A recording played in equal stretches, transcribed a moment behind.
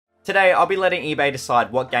Today, I'll be letting eBay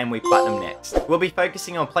decide what game we platinum next. We'll be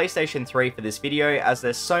focusing on PlayStation 3 for this video, as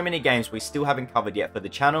there's so many games we still haven't covered yet for the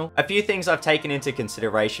channel. A few things I've taken into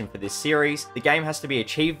consideration for this series: the game has to be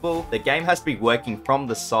achievable, the game has to be working from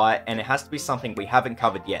the site, and it has to be something we haven't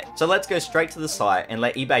covered yet. So let's go straight to the site and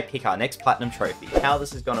let eBay pick our next platinum trophy. How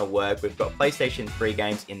this is going to work: we've got PlayStation 3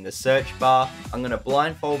 games in the search bar. I'm going to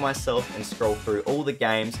blindfold myself and scroll through all the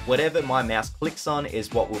games. Whatever my mouse clicks on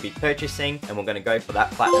is what we'll be purchasing, and we're going to go for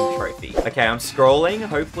that platinum trophy. Okay, I'm scrolling.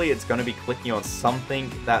 Hopefully it's going to be clicking on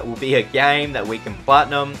something that will be a game that we can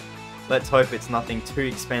platinum. Let's hope it's nothing too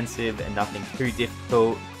expensive and nothing too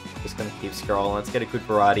difficult. Just going to keep scrolling. Let's get a good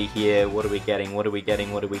variety here. What are we getting? What are we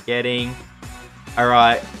getting? What are we getting?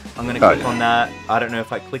 Alright, I'm going to click on that. I don't know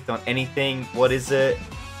if I clicked on anything. What is it?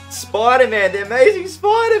 Spider-Man, the Amazing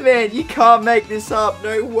Spider-Man! You can't make this up,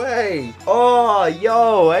 no way! Oh,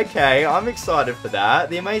 yo, okay, I'm excited for that.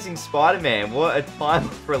 The Amazing Spider-Man, what a time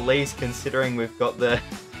of release considering we've got the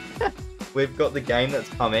we've got the game that's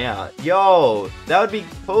come out. Yo, that would be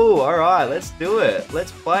cool. Alright, let's do it.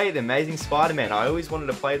 Let's play the Amazing Spider-Man. I always wanted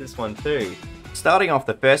to play this one too. Starting off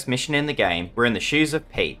the first mission in the game, we're in the shoes of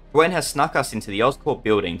Pete. Gwen has snuck us into the Oscorp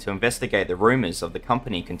building to investigate the rumours of the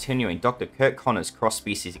company continuing Dr. Kurt Connor's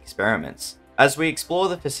cross-species experiments. As we explore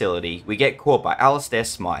the facility, we get caught by Alistair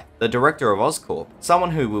Smythe, the director of Oscorp,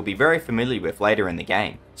 someone who we'll be very familiar with later in the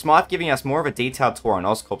game. Smythe giving us more of a detailed tour on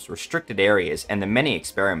Oscorp's restricted areas and the many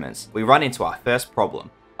experiments, we run into our first problem.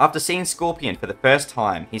 After seeing Scorpion for the first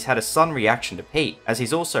time, he's had a sudden reaction to Pete, as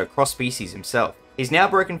he's also cross-species himself. He's now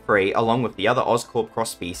broken free along with the other Oscorp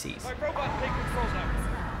cross-species. My robot, take control now.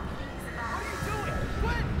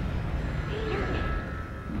 What are you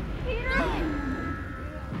doing?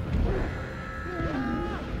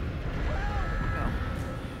 No.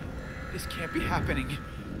 This can't be happening.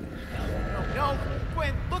 No,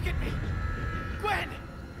 Gwen, look at me. Gwen!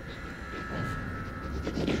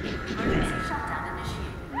 Emergency shutdown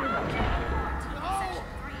initiated. Objective quarantine, section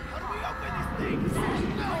 3. How do we open these things?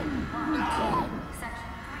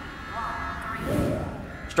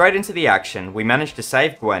 Straight into the action, we manage to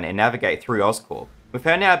save Gwen and navigate through Oscorp. With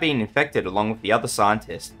her now being infected along with the other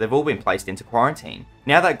scientists, they've all been placed into quarantine.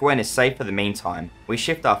 Now that Gwen is safe for the meantime, we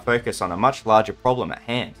shift our focus on a much larger problem at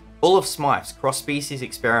hand. All of Smythe's cross-species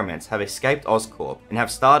experiments have escaped Oscorp and have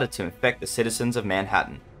started to infect the citizens of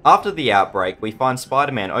Manhattan. After the outbreak, we find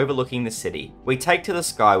Spider-Man overlooking the city. We take to the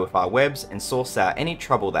sky with our webs and source out any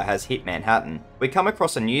trouble that has hit Manhattan. We come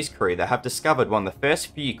across a news crew that have discovered one of the first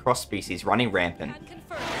few cross-species running rampant. Can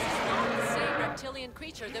confirm this is not the same reptilian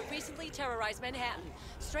creature that recently terrorized Manhattan.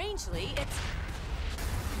 Strangely, it's...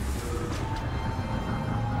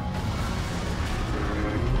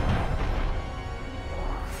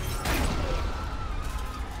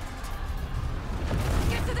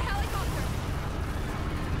 Get to the helicopter!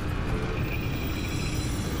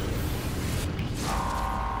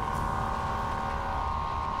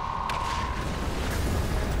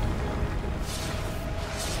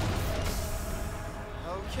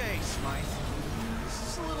 Okay, Smythe. This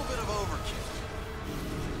is a little bit of overkill.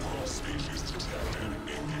 All species detected.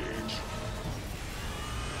 Engage.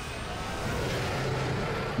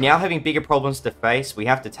 Now having bigger problems to face, we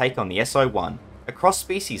have to take on the SO1, a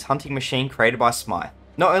cross-species hunting machine created by Smythe.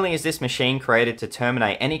 Not only is this machine created to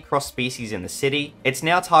terminate any cross-species in the city, it's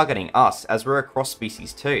now targeting us as we're a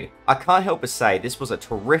cross-species too. I can't help but say this was a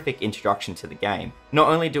terrific introduction to the game. Not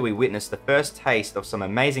only do we witness the first taste of some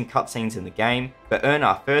amazing cutscenes in the game, but earn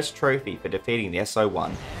our first trophy for defeating the SO1.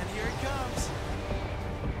 And here it comes.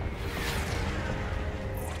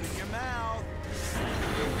 Open your mouth.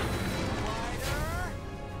 Wider.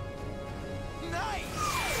 Nice.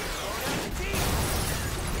 Throw down the teeth.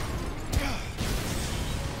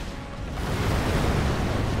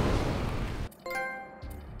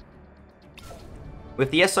 With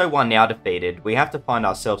the SO1 now defeated, we have to find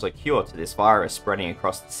ourselves a cure to this virus spreading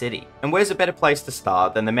across the city. And where's a better place to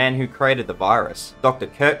start than the man who created the virus, Dr.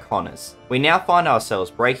 Kurt Connors. We now find ourselves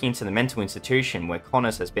breaking into the mental institution where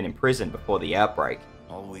Connors has been imprisoned before the outbreak.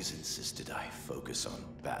 Always insisted I focus on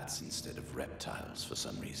bats instead of reptiles for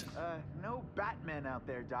some reason. No Batman out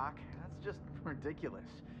there, Doc. That's just ridiculous.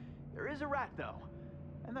 There is a rat, though.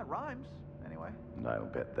 And that rhymes, anyway. I'll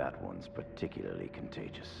bet that one's particularly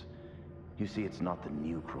contagious. You see, it's not the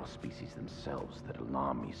new cross-species themselves that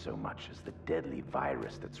alarm me so much as the deadly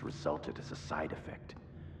virus that's resulted as a side effect.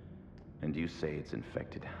 And you say it's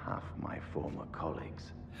infected half my former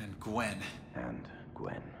colleagues. And Gwen. And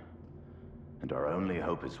Gwen. And our only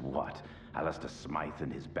hope is what? Alistair Smythe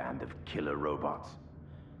and his band of killer robots?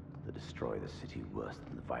 To destroy the city worse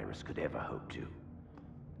than the virus could ever hope to.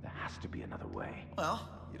 There has to be another way. Well,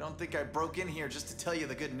 You don't think I broke in here just to tell you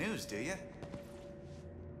the good news, do you?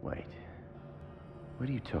 Wait. What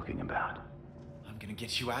are you talking about? I'm gonna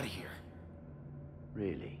get you out of here.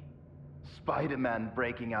 Really? Spider-Man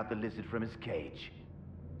breaking out the lizard from his cage?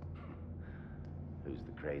 Who's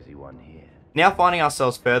the crazy one here? Now finding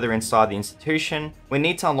ourselves further inside the institution, we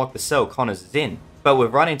need to unlock the cell Connors is in, but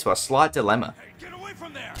we've run into a slight dilemma. Hey, get away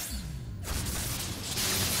from there!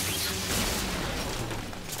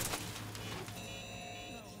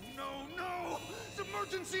 No! It's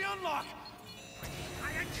emergency unlock! I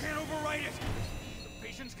can't override it! The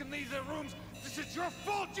patients can leave their rooms. This is your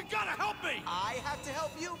fault! You gotta help me! I have to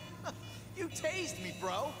help you? You tased me,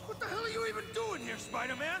 bro. What the hell are you even doing here,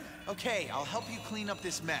 Spider-Man? Okay, I'll help you clean up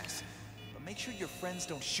this mess. But make sure your friends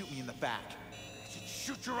don't shoot me in the back. I should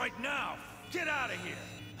shoot you right now! Get out of here!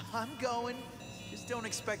 I'm going. Just don't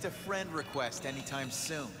expect a friend request anytime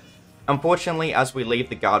soon. Unfortunately, as we leave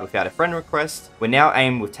the guard without a friend request, we're now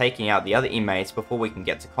aimed with taking out the other inmates before we can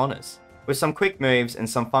get to Connors. With some quick moves and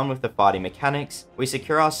some fun with the fighting mechanics, we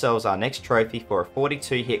secure ourselves our next trophy for a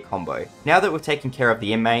 42 hit combo. Now that we've taken care of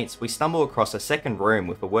the inmates, we stumble across a second room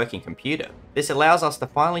with a working computer. This allows us to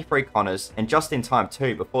finally free Connors, and just in time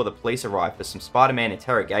too before the police arrive for some Spider-Man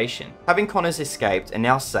interrogation. Having Connors escaped and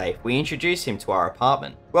now safe, we introduce him to our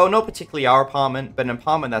apartment. Well, not particularly our apartment, but an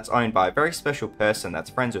apartment that's owned by a very special person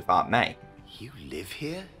that's friends with Aunt May. You live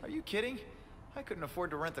here? Are you kidding? I couldn't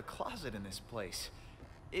afford to rent a closet in this place.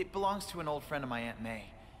 It belongs to an old friend of my Aunt May.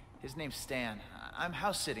 His name's Stan. I'm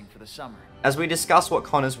house sitting for the summer. As we discuss what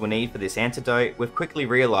Connors will need for this antidote, we've quickly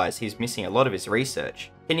realised he's missing a lot of his research.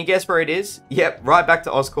 Can you guess where it is? Yep, right back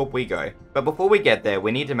to Oscorp we go. But before we get there,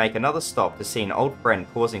 we need to make another stop to see an old friend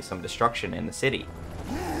causing some destruction in the city.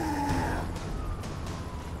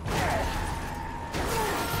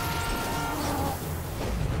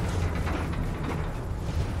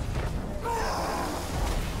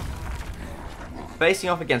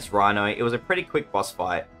 Facing off against Rhino, it was a pretty quick boss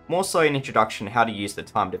fight, more so an introduction to how to use the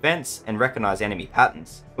timed events and recognise enemy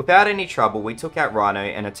patterns. Without any trouble, we took out Rhino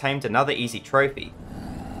and obtained another easy trophy.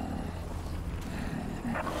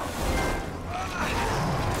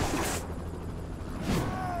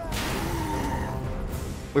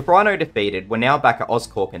 With Rhino defeated, we're now back at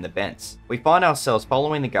Oscorp in the vents. We find ourselves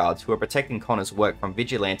following the guards who are protecting Connor's work from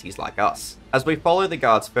vigilantes like us. As we follow the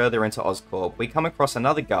guards further into Oscorp, we come across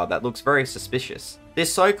another guard that looks very suspicious.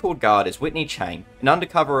 This so-called guard is Whitney Chang, an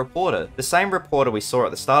undercover reporter, the same reporter we saw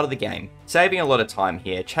at the start of the game. Saving a lot of time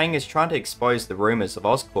here, Chang is trying to expose the rumours of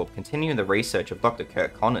Oscorp continuing the research of Dr.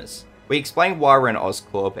 Kirk Connors. We explain why we're in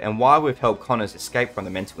Oscorp and why we've helped Connors escape from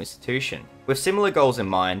the mental institution. With similar goals in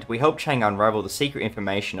mind, we help Chang unravel the secret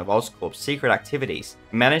information of Oscorp's secret activities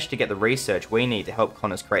and manage to get the research we need to help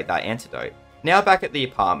Connors create that antidote. Now back at the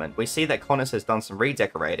apartment, we see that Connors has done some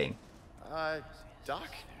redecorating. Doc?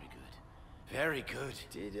 Very good.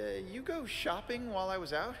 Did you go shopping while I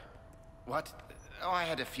was out? What? Oh, I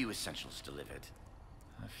had a few essentials delivered.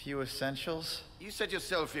 A few essentials? You said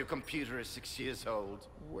yourself your computer is 6 years old.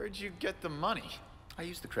 Where'd you get the money? I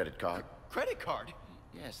used the credit card. Credit card?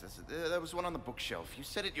 Yes, there was one on the bookshelf. You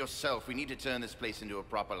said it yourself. We need to turn this place into a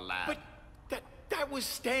proper lab. But that was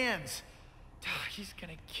Stan's. He's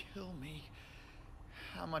gonna kill me.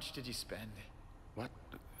 How much did you spend? What?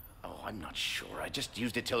 Oh, I'm not sure. I just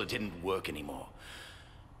used it till it didn't work anymore.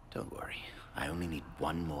 Don't worry. I only need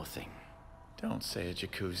one more thing. Don't say a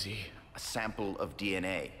jacuzzi. A sample of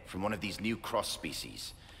DNA from one of these new cross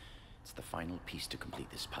species. It's the final piece to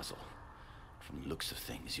complete this puzzle. From the looks of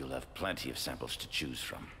things, you'll have plenty of samples to choose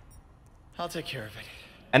from. I'll take care of it.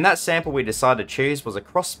 And that sample we decided to choose was a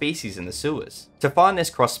cross species in the sewers. To find this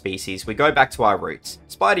cross species, we go back to our roots,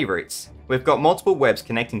 Spidey roots. We've got multiple webs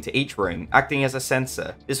connecting to each room, acting as a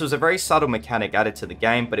sensor. This was a very subtle mechanic added to the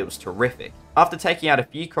game, but it was terrific. After taking out a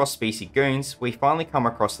few cross species goons, we finally come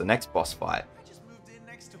across the next boss fight. I just moved in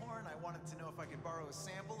next door and I wanted to know if I could borrow a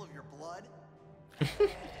sample of your blood.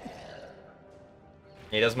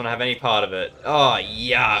 He doesn't want to have any part of it. Oh,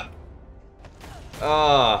 yuck.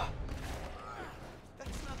 Oh.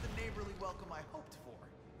 That's not the neighborly welcome I hoped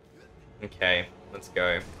for. Okay, let's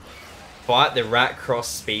go. Fight the rat cross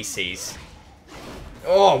species.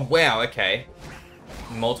 Oh, wow, okay.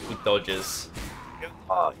 Multiple dodges.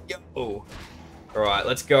 Oh, yo. Alright,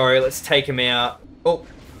 let's go. Let's take him out. Oh,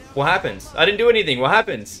 what happens? I didn't do anything. What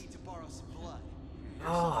happens?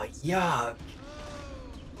 Oh, yuck.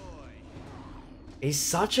 He's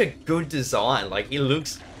such a good design. Like, he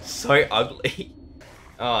looks so ugly.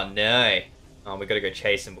 Oh, no. Oh, we gotta go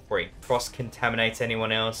chase him before he cross-contaminates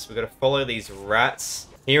anyone else. We gotta follow these rats.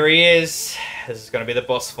 Here he is. This is gonna be the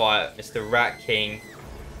boss fight. Mr. Rat King.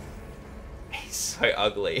 He's so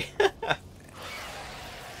ugly.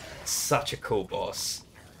 such a cool boss.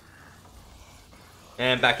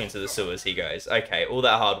 And back into the sewers he goes. Okay, all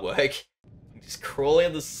that hard work. Just crawling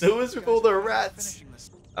in the sewers with all the rats.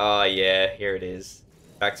 Oh yeah, here it is.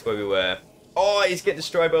 Back to where we were. Oh, he's getting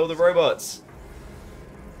destroyed by all the robots.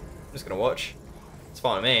 I'm just gonna watch. It's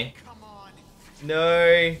fine with me.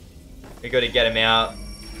 No. We gotta get him out.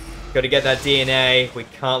 Gotta get that DNA. We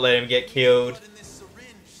can't let him get killed.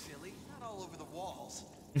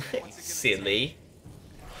 Silly.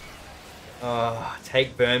 Oh,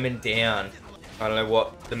 take Berman down. I don't know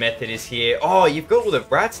what the method is here. Oh, you've got all the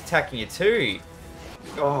rats attacking you too.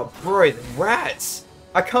 Oh, bro, the rats.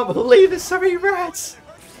 I can't believe there's so many rats.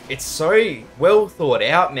 It's so well thought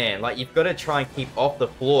out, man. Like, you've got to try and keep off the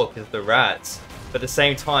floor because of the rats. But at the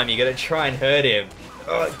same time, you got to try and hurt him.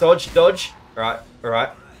 Oh, dodge, dodge. Alright, alright.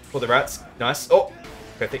 For the rats. Nice. Oh,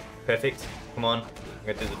 perfect, perfect. Come on. I'm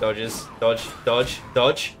going to do the dodges. Dodge, dodge,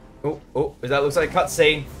 dodge. Oh, oh, that looks like a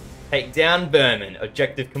cutscene. Take down Berman.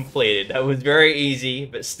 Objective completed. That was very easy,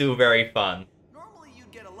 but still very fun. Normally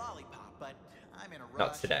you'd get a lollipop, but I'm in a rush.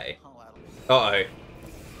 Not today. Uh-oh.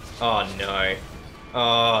 Oh, no.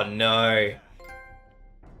 Oh, no.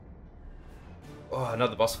 Oh,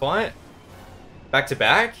 another boss fight? Back to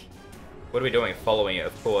back? What are we doing? Following it,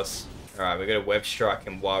 of course. Alright, we got a web strike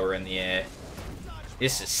him while we're in the air.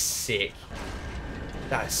 This is sick.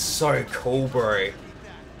 That is so cool, bro.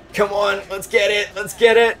 Come on, let's get it. Let's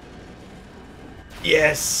get it.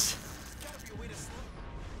 Yes.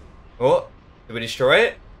 Oh, did we destroy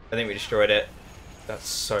it? I think we destroyed it. That's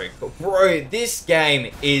so cool. Bro, this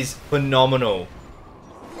game is phenomenal.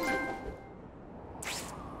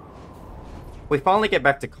 We finally get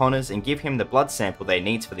back to Connors and give him the blood sample they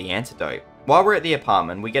needs for the antidote. While we're at the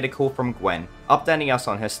apartment, we get a call from Gwen, updating us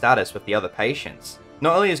on her status with the other patients.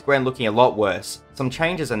 Not only is Gwen looking a lot worse, some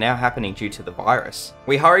changes are now happening due to the virus.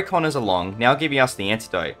 We hurry Connors along, now giving us the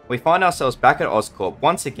antidote. We find ourselves back at Oscorp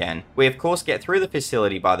once again. We of course get through the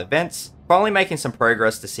facility by the vents, finally making some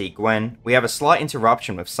progress to see Gwen. We have a slight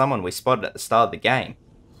interruption with someone we spotted at the start of the game.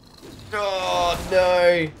 Oh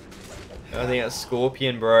no! I think that's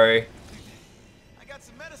Scorpion, bro.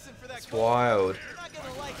 It's wild.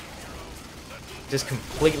 Just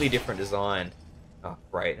completely different design. Oh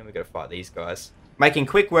great, now we gotta fight these guys. Making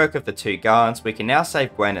quick work of the two guards, we can now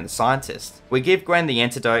save Gwen and the scientist. We give Gwen the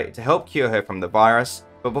antidote to help cure her from the virus,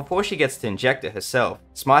 but before she gets to inject it herself,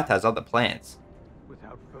 Smythe has other plans.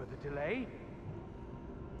 Without further delay,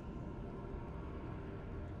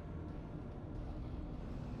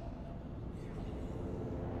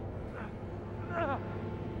 Smythe!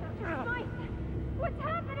 What's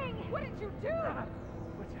happening? What did you do?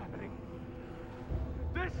 what's happening?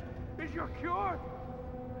 This is your cure?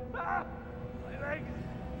 Ah, my legs!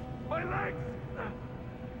 My legs!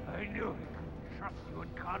 I knew he couldn't trust you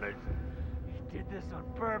and Connors. He did this on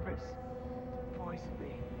purpose. To poison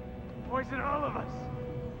me. To poison all of us.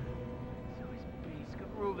 So his beast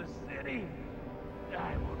could rule the city.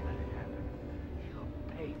 I won't let it happen. You'll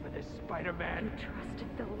pay for this, Spider-Man. You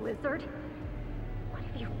trusted the lizard? What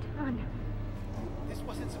have you done? This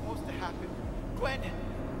wasn't supposed to happen. Gwen,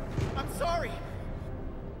 I'm sorry.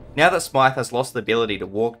 Now that Smythe has lost the ability to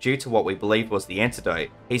walk due to what we believed was the antidote,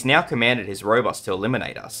 he's now commanded his robots to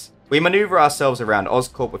eliminate us. We maneuver ourselves around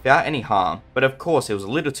Oscorp without any harm, but of course it was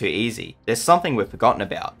a little too easy. There's something we've forgotten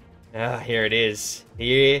about. Ah, here it is.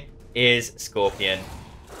 Here is Scorpion.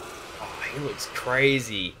 Oh, he looks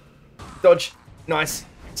crazy. Dodge. Nice.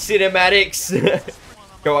 Cinematics.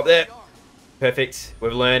 Go up there. Perfect.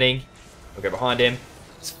 We're learning. We'll go behind him.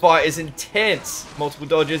 This fight is intense. Multiple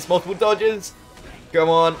dodges. Multiple dodges. Come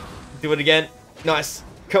on. Do it again. Nice.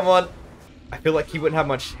 Come on. I feel like he wouldn't have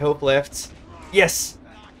much health left. Yes.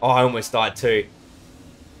 Oh, I almost died too.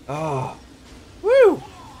 Oh. Woo.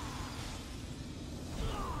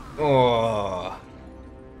 Oh.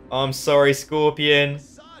 I'm sorry, Scorpion.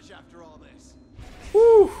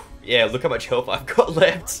 Woo. Yeah, look how much health I've got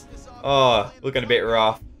left. Oh, looking a bit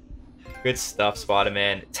rough. Good stuff,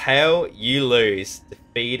 Spider-Man. Tail, you lose.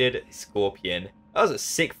 Defeated Scorpion. That was a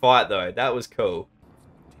sick fight, though. That was cool.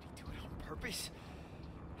 Did he do it on purpose?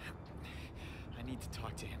 I need to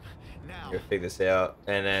talk to him now. Go figure this out.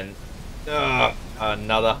 And then...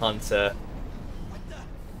 another hunter.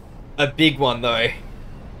 A big one, though. I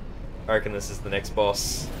reckon this is the next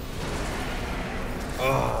boss.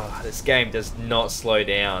 Oh, this game does not slow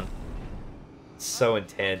down. It's so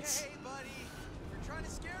intense. Hey, buddy. You're trying to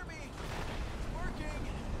scare me. It's working.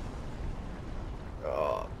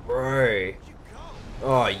 Oh, bro. Where'd you go?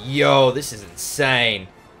 Oh, yo, this is insane.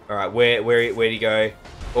 Alright, where'd he go?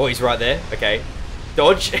 Oh, he's right there. Okay.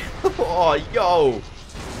 Dodge. Oh, yo.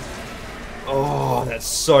 Oh, that's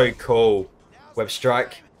so cool. Web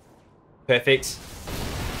strike. Perfect.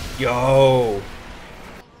 Yo.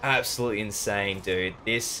 Absolutely insane, dude.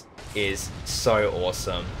 This is so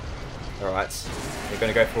awesome. Alright. We're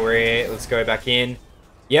going to go for it. Let's go back in.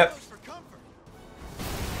 Yep.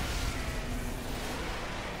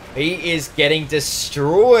 He is getting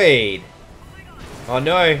destroyed. Oh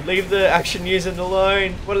no, leave the action users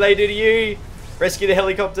alone. What do they do to you? Rescue the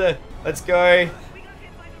helicopter. Let's go.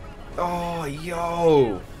 Oh,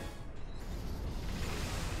 yo.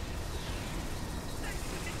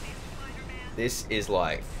 This is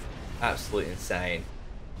like absolutely insane.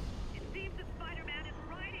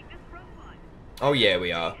 Oh yeah,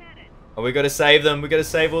 we are. Oh, we gotta save them. We gotta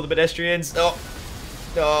save all the pedestrians. Oh.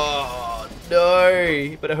 Oh,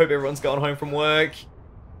 no. But I hope everyone's gone home from work.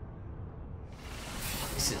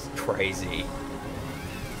 This is crazy.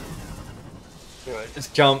 Alright,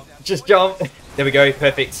 just jump. Just jump. There we go.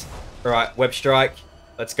 Perfect. Alright, web strike.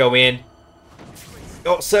 Let's go in.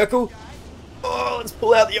 Oh, circle. Oh, let's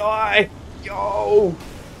pull out the eye. Yo.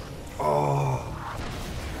 Oh.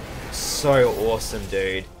 So awesome,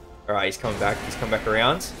 dude. Alright, he's coming back. He's coming back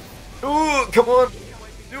around. Ooh, come on.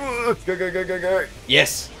 Ooh, go, go, go, go, go.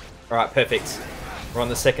 Yes. Alright, perfect. We're on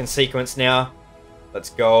the second sequence now. Let's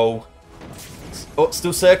go. Oh,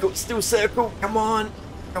 still circle. Still circle. Come on.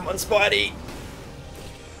 Come on, Spidey.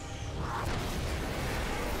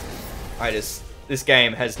 This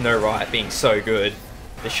game has no right being so good.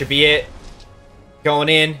 This should be it. Going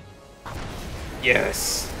in.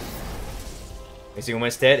 Yes. Is he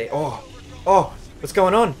almost dead? Oh. Oh. What's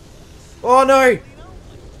going on? Oh no.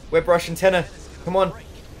 Web rush antenna. Come on.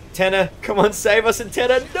 Antenna. Come on, save us,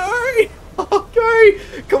 antenna. No. Oh,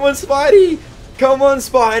 go. Come on, Spidey. Come on,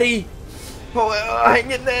 Spidey. Oh, hang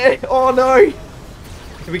in there. Oh no.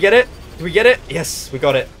 Did we get it? Did we get it? Yes, we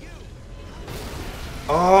got it.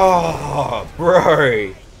 Oh,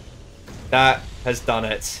 bro. That has done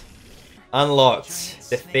it. Unlocked.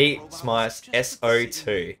 Defeat Smite's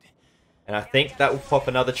SO2. And I think that will pop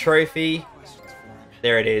another trophy.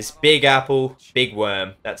 There it is. Big Apple, Big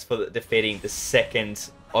Worm. That's for defeating the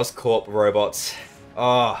second Oscorp robots.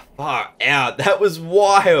 Oh, far out. That was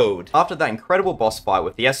wild. After that incredible boss fight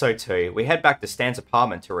with the SO2, we head back to Stan's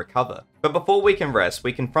apartment to recover. But before we can rest,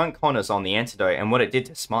 we confront Connors on the antidote and what it did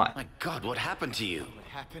to Smite. My God, what happened to you? What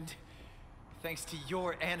happened? Thanks to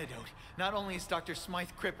your antidote, not only is Dr. Smythe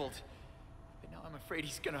crippled, but now I'm afraid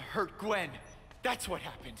he's gonna hurt Gwen. That's what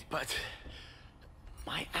happened. But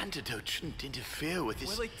my antidote shouldn't interfere with his...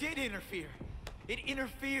 Well, it did interfere. It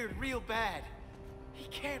interfered real bad. He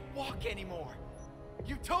can't walk anymore.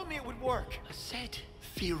 You told me it would work. I said,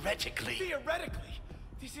 theoretically. Theoretically?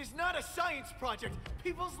 This is not a science project.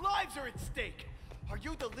 People's lives are at stake. Are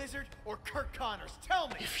you the Lizard or Kirk Connors? Tell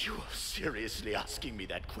me. If you are seriously asking me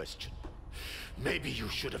that question, maybe you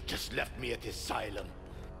should have just left me at the asylum.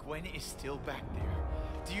 Gwen is still back there.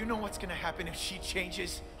 Do you know what's gonna happen if she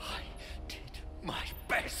changes? I did my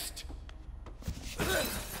best.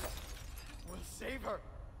 We'll save her.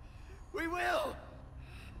 We will.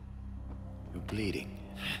 You're bleeding.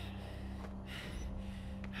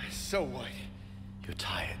 So what? You're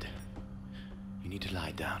tired. You need to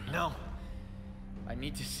lie down. No. I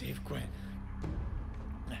need to save Gwen.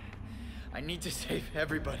 I need to save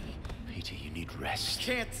everybody. Peter, you need rest.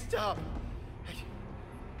 Can't stop.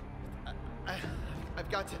 I've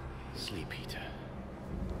got to... Sleep, Peter.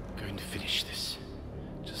 I'm going to finish this.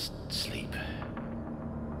 Just sleep.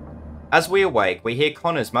 As we awake, we hear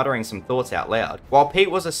Connors muttering some thoughts out loud. While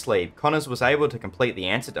Pete was asleep, Connors was able to complete the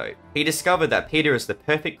antidote. He discovered that Peter is the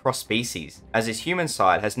perfect cross-species, as his human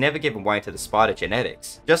side has never given way to the spider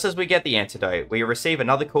genetics. Just as we get the antidote, we receive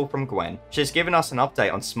another call from Gwen. She has given us an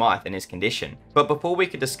update on Smythe and his condition. But before we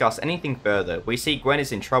could discuss anything further, we see Gwen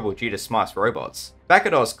is in trouble due to Smythe's robots. Back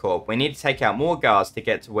at Oscorp, we need to take out more guards to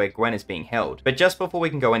get to where Gwen is being held. But just before we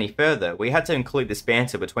can go any further, we had to include this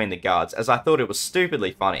banter between the guards, as I thought it was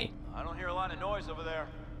stupidly funny. I don't hear a lot of noise over there.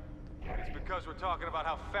 It's because we're talking about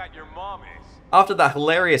how fat your mom is. After that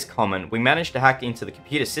hilarious comment, we managed to hack into the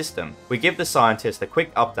computer system. We give the scientist a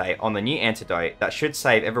quick update on the new antidote that should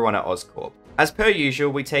save everyone at Oscorp. As per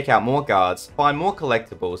usual, we take out more guards, find more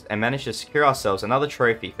collectibles, and manage to secure ourselves another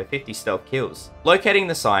trophy for 50 stealth kills. Locating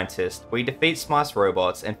the scientist, we defeat Smythe's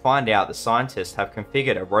robots and find out the scientists have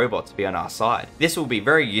configured a robot to be on our side. This will be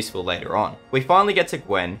very useful later on. We finally get to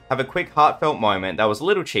Gwen, have a quick heartfelt moment that was a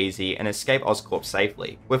little cheesy, and escape Oscorp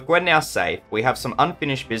safely. With Gwen now safe, we have some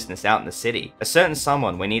unfinished business out in the city, a certain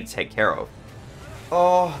someone we need to take care of.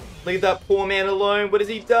 Oh, leave that poor man alone, what has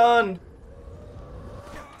he done?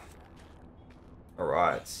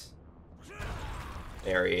 Alright.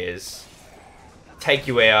 There he is. Take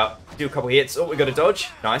you out. Do a couple hits. Oh, we got a dodge.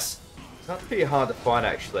 Nice. It's not too hard to fight,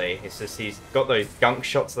 actually. It's just he's got those gunk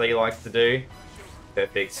shots that he likes to do.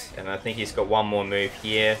 Perfect. And I think he's got one more move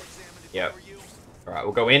here. Yep. Alright,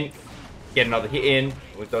 we'll go in. Get another hit in.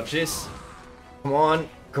 We'll dodge this. Come on.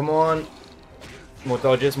 Come on. More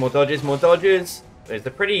dodges, more dodges, more dodges. There's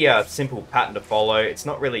a pretty simple pattern to follow. It's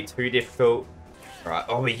not really too difficult. Alright.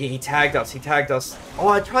 Oh, he tagged us. He tagged us. Oh,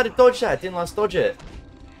 I tried to dodge that. Didn't let us dodge it.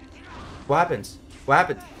 What happens? What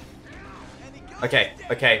happened? Okay,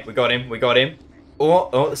 okay, we got him, we got him.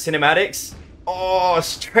 Oh, the cinematics. Oh,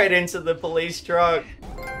 straight into the police truck.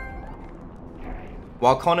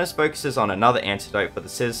 While Connors focuses on another antidote for the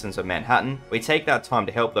citizens of Manhattan, we take that time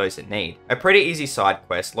to help those in need. A pretty easy side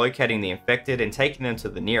quest, locating the infected and taking them to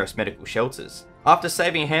the nearest medical shelters. After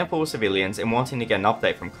saving a handful of civilians and wanting to get an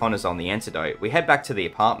update from Connors on the antidote, we head back to the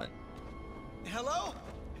apartment. Hello?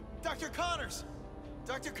 Dr. Connors?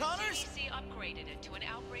 Dr. Connors? CDC upgraded it to an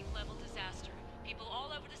outbreak level disaster. People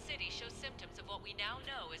all over the city show symptoms of what we now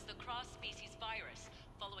know as the cross-species virus,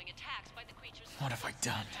 following attacks by the creatures. What have I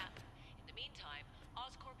done? In the meantime,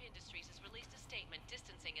 Oscorp Industries has released a statement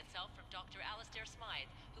distancing itself from Dr. Alistair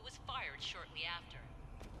Smythe, who was fired shortly after.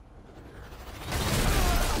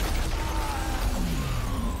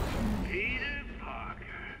 Peter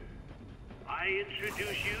Parker, I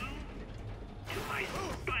introduce you to my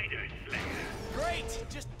Spider Slayer. Great!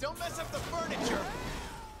 Just don't mess up the furniture!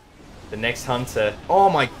 The next hunter. Oh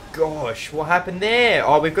my gosh, what happened there?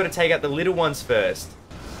 Oh, we've got to take out the little ones first.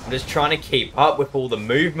 I'm just trying to keep up with all the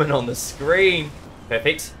movement on the screen.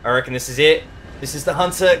 Perfect. I reckon this is it. This is the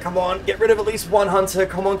hunter. Come on, get rid of at least one hunter.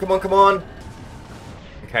 Come on, come on, come on.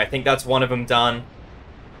 Okay, I think that's one of them done.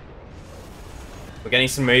 We're getting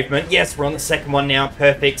some movement. Yes, we're on the second one now.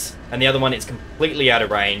 Perfect. And the other one is completely out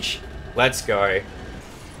of range. Let's go.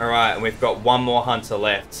 Alright, and we've got one more hunter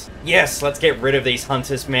left. Yes, let's get rid of these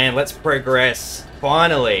hunters, man. Let's progress.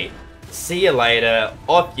 Finally. See you later.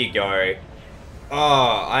 Off you go.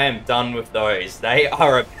 Oh, I am done with those. They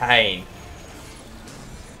are a pain.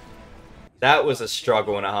 That was a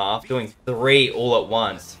struggle and a half. Doing 3 all at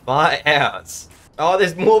once. 5 hours. Oh,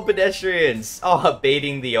 there's more pedestrians. Oh,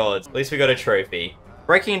 beating the odds. At least we got a trophy.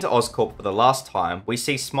 Breaking into Oscorp for the last time, we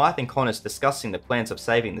see Smythe and Connors discussing the plans of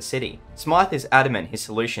saving the city. Smythe is adamant his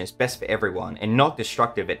solution is best for everyone and not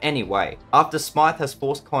destructive in any way. After Smythe has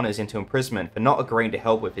forced Connors into imprisonment for not agreeing to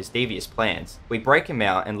help with his devious plans, we break him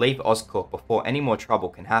out and leave Oscorp before any more trouble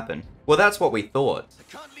can happen. Well, that's what we thought.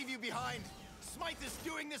 I can't leave you behind. Smythe is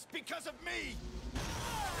doing this because of me.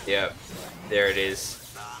 Yep, there it is.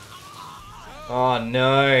 Oh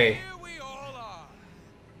no. Here we all are.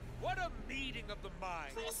 What a meeting of the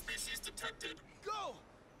minds. Cross-species detected. Go!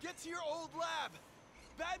 Get to your old lab.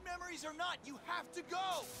 Bad memories or not, you have to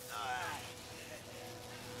go.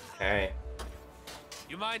 Okay.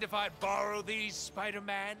 You mind if I borrow these,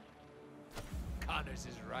 Spider-Man? Connors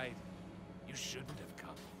is right. You shouldn't have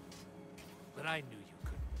come. But I knew you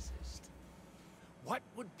couldn't resist. What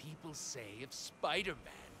would people say if Spider-Man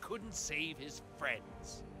couldn't save his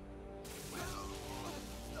friends? Well,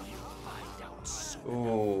 you'll find out soon.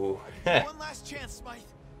 Ooh. One last chance, Smythe.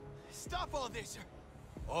 Stop all this.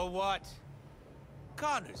 Or what?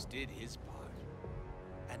 Connors did his part.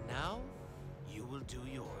 And now, you will do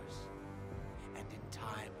yours. And in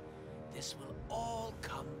time, this will all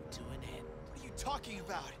come to an end. What are you talking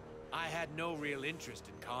about? I had no real interest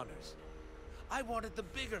in Connors. I wanted the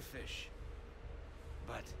bigger fish.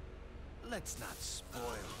 But let's not spoil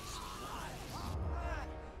the surprise.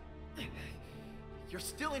 You're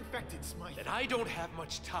still infected, Smythe. That I don't have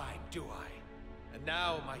much time, do I? And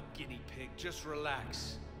now, my guinea pig, just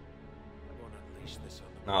relax. I won't unleash this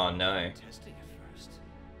on the Oh no. testing it first.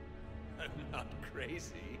 I'm not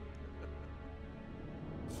crazy.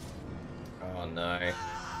 Oh no.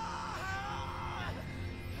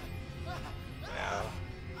 Wow.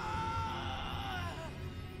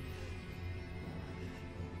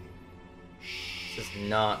 This is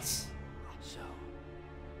nuts. So,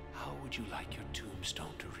 how would you like your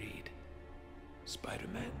tombstone to read?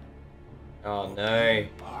 Spider-Man. Oh no.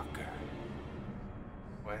 Parker.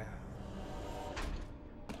 Wow.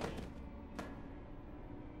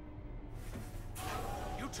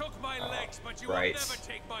 You took my legs, but you right. will never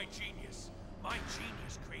take my genius. My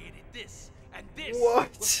genius created this, and this What?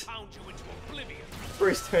 will pound you into oblivion.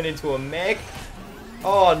 Bruce turned into a mech.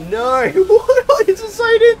 Oh no! What? I just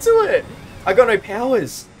signed into it. I got no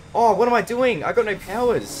powers. Oh, what am I doing? I got no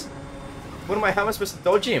powers. What am I? How am I supposed to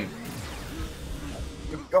dodge him?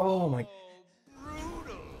 Oh my!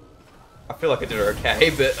 I feel like I did okay,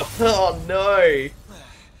 but oh no!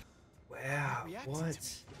 Wow.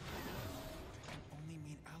 What? Only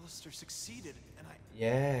mean Alistair succeeded, and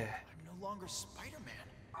Yeah. I'm no longer Spider-Man.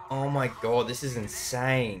 Oh my god, this is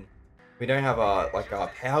insane. We don't have our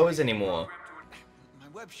powers anymore. My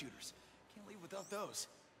web shooters. Can't leave without those.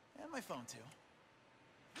 And my phone, too.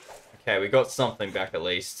 Okay, we got something back at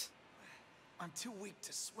least. I'm too weak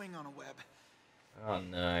to swing on a web. Oh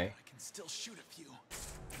no. I can still shoot a few.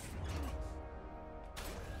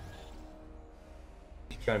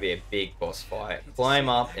 It's gonna be a big boss fight. Climb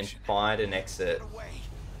up and find an exit.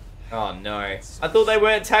 Oh no. I thought they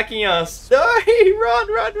weren't attacking us. No!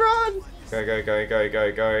 Run, run, run! Go, go, go, go,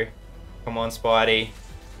 go, go. Come on, Spidey.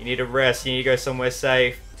 You need to rest. You need to go somewhere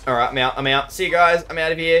safe. Alright, I'm out. I'm out. See you guys. I'm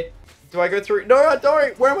out of here. Do I go through? No, I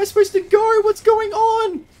don't. Where am I supposed to go? What's going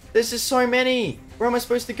on? There's just so many. Where am I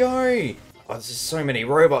supposed to go? Oh, there's just so many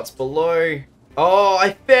robots below. Oh,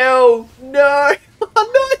 I fell. No. Oh,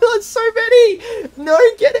 no, that's so many. No,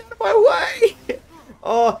 get out of my way.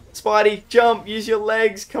 Oh, Spidey, jump. Use your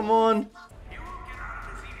legs. Come on.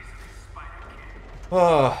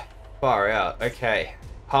 Oh, far out. Okay.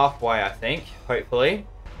 Halfway, I think. Hopefully.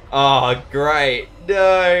 Oh, great.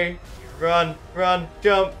 No. Run, run,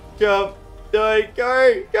 jump, jump. No,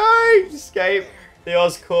 go, go. Escape. The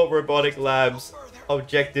Oscorp Robotic Labs.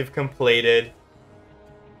 Objective completed.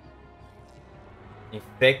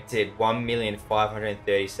 Infected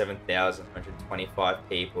 1,537,125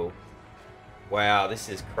 people. Wow, this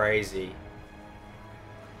is crazy.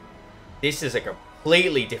 This is a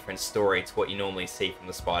completely different story to what you normally see from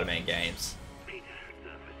the Spider-Man games.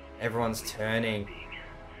 Everyone's turning.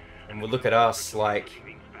 And we'll look at us like,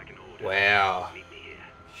 wow.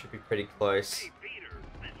 Should be pretty close.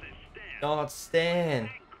 Oh, it's Stan.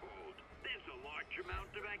 There's a large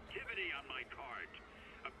amount of activity on my card.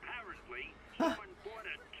 Apparently, someone bought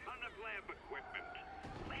a ton of lab equipment.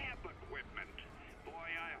 Lab equipment. Boy,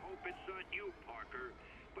 I hope it's not you, Parker,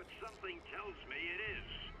 but something tells me it is.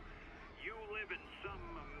 You live in some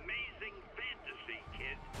amazing fantasy,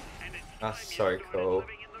 kid, and it's time That's so you started cool.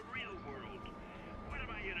 living in the real world. What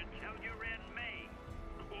am I gonna tell your Aunt May?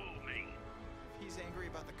 Call me. If he's angry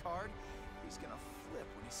about the card, he's gonna flip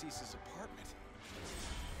when he sees his apartment.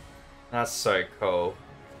 That's so cool.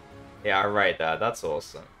 Yeah, I rate that. That's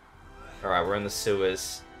awesome. Alright, we're in the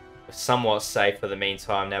sewers. We're somewhat safe for the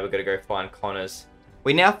meantime. Now we've got to go find Connors.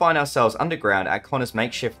 We now find ourselves underground at Connor's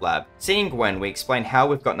makeshift lab. Seeing Gwen, we explain how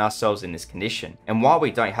we've gotten ourselves in this condition, and why we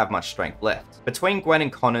don't have much strength left. Between Gwen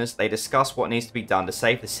and Connors, they discuss what needs to be done to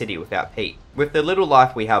save the city without Pete. With the little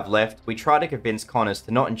life we have left, we try to convince Connors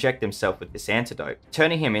to not inject himself with this antidote,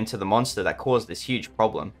 turning him into the monster that caused this huge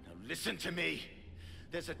problem. Now listen to me.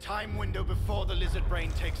 There's a time window before the lizard brain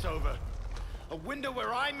takes over. A window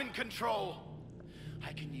where I'm in control.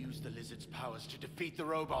 I can use the lizard's powers to defeat the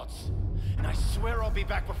robots. And I swear I'll be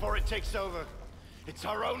back before it takes over. It's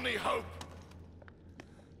our only hope.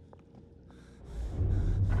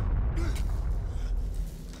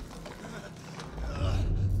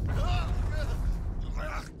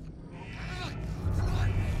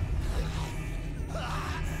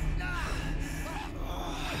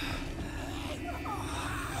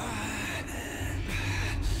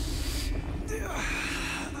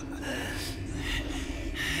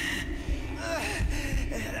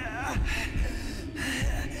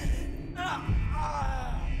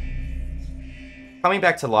 Coming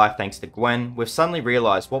back to life thanks to Gwen, we've suddenly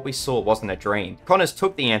realised what we saw wasn't a dream. Connors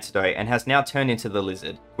took the antidote and has now turned into the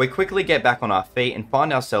lizard. We quickly get back on our feet and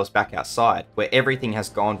find ourselves back outside, where everything has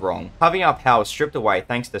gone wrong. Having our powers stripped away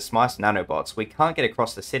thanks to Smite's nanobots, we can't get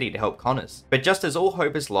across the city to help Connors. But just as all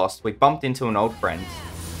hope is lost, we bumped into an old friend.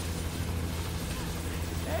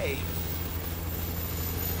 Hey.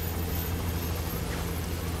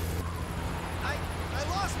 I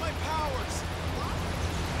lost my powers.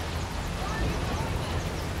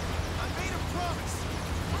 I made a promise.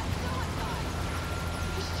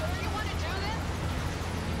 You sure you want to do this?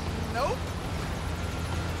 Nope.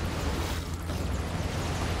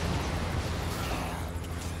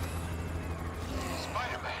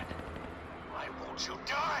 Spider-Man, why won't you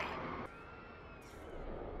die?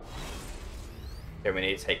 Okay, we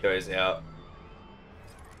need to take those out.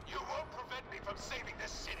 You won't prevent me from saving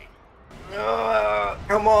this city.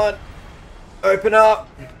 Come on! Open up!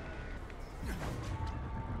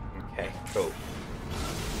 Okay, cool.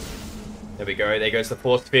 There we go, there goes the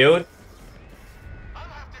force field. I'll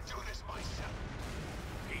have to do this myself.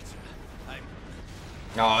 Peter,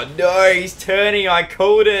 Oh no, he's turning, I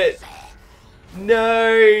called it!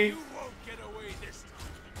 No! you won't get away this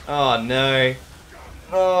time. Oh no.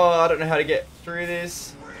 Oh, I don't know how to get through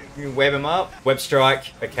this. You web him up. Web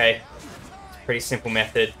strike. Okay. It's a pretty simple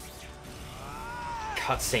method.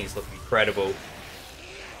 Cutscenes look incredible.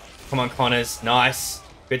 Come on, Connors. Nice.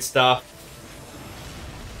 Good stuff.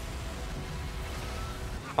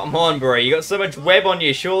 Come on, bro. You got so much web on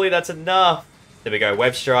you. Surely that's enough. There we go.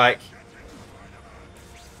 Web strike.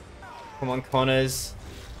 Come on, Connors.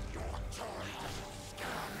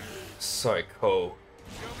 So cool.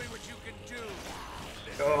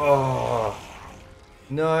 Oh.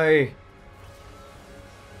 No.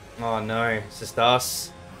 Oh, no. It's just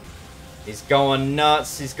us. He's going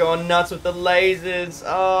nuts. He's going nuts with the lasers.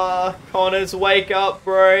 Ah, oh, Connors, wake up,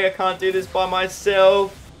 bro. I can't do this by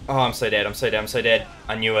myself. Oh, I'm so dead. I'm so dead. I'm so dead.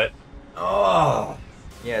 I knew it. Oh.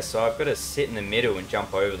 Yeah, so I've got to sit in the middle and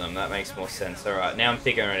jump over them. That makes more sense. All right, now I'm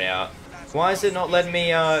figuring it out. Why is it not letting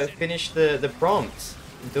me finish the prompts?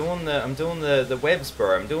 I'm doing the webs,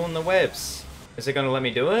 bro. I'm doing the webs. Is it going to let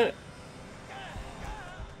me do it?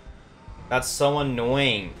 That's so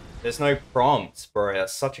annoying. There's no prompts, bro.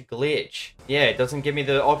 That's such a glitch. Yeah, it doesn't give me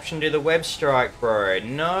the option to do the web strike, bro.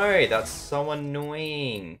 No, that's so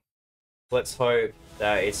annoying. Let's hope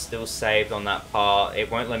that it's still saved on that part. It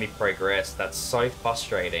won't let me progress. That's so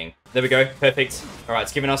frustrating. There we go. Perfect. All right,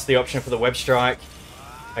 it's giving us the option for the web strike.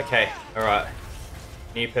 Okay, all right.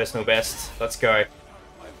 New personal best. Let's go.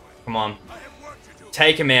 Come on.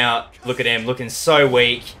 Take him out. Look at him, looking so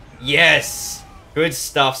weak. Yes! Good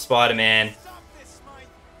stuff, Spider-Man.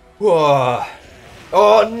 Whoa.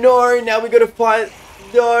 Oh, no! Now we gotta fight...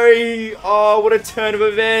 No! Oh, what a turn of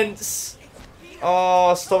events!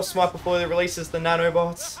 Oh, stop Smite before it releases the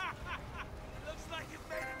nanobots.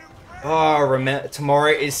 Oh, remember,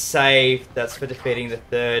 tomorrow is saved. That's for defeating the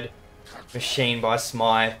third machine by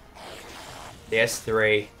Smite. The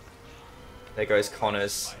S3. There goes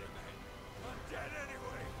Connors.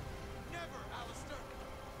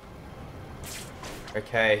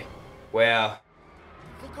 Okay. Wow.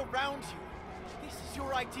 Look around you. This is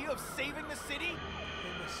your idea of saving the city?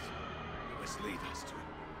 It must lead us to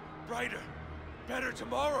a brighter, better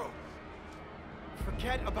tomorrow.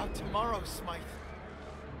 Forget about tomorrow, Smythe.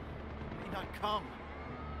 It may not come.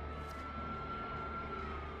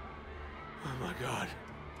 Oh my God.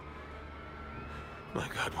 My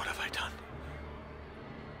God, what have I done?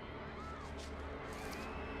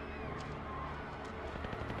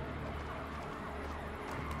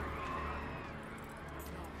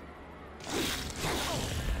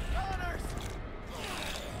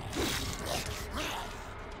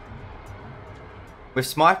 With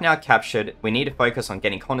Smythe now captured, we need to focus on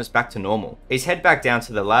getting Connors back to normal. He's head back down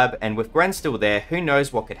to the lab, and with Gwen still there, who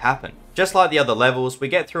knows what could happen. Just like the other levels, we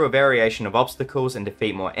get through a variation of obstacles and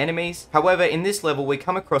defeat more enemies. However, in this level, we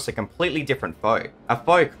come across a completely different foe. A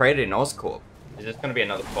foe created in Oscorp. Is this going to be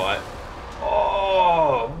another fight?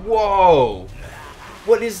 Oh, whoa!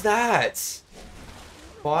 What is that?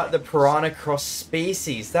 Fight the piranha cross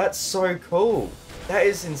species. That's so cool. That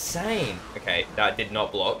is insane. Okay, that did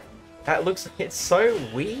not block. That looks like it's so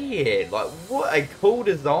weird. Like, what a cool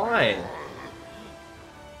design.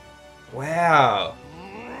 Wow.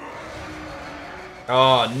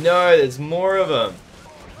 Oh no, there's more of them.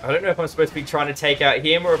 I don't know if I'm supposed to be trying to take out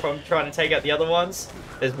him or if I'm trying to take out the other ones.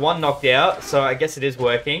 There's one knocked out, so I guess it is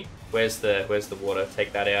working. Where's the water?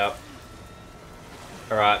 Take that out.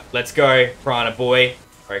 Alright, let's go, Piranha boy.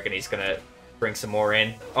 I reckon he's gonna bring some more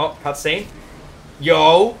in. Oh, cutscene.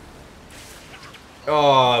 Yo!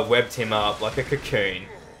 Oh, I webbed him up like a cocoon.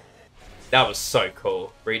 That was so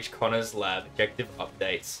cool. Reach Connor's lab. Objective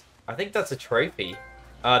updates. I think that's a trophy.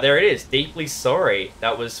 There it is. Deeply sorry.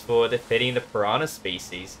 That was for defeating the piranha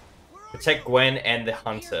species. Protect Gwen and the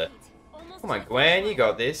hunter. Come on, Gwen. You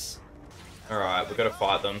got this. Alright, we've got to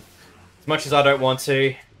fight them. As much as I don't want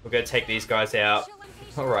to, we're going to take these guys out.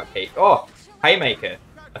 Alright, Pete. Oh, Haymaker.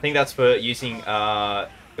 I think that's for using...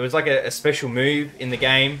 It was like a special move in the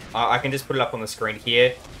game. I can just put it up on the screen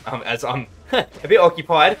here, as I'm a bit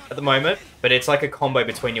occupied at the moment. But it's like a combo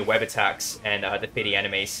between your web attacks and defeating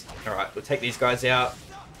enemies. Alright, we'll take these guys out.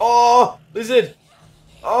 Oh, Lizard!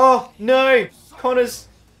 Oh, no! Connors!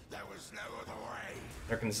 I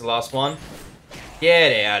reckon this is the last one.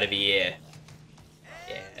 Get out of here.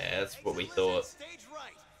 Yeah, that's what we thought.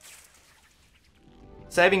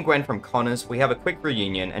 Saving Gwen from Connors, we have a quick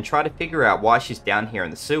reunion and try to figure out why she's down here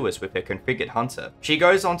in the sewers with her configured hunter. She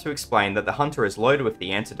goes on to explain that the hunter is loaded with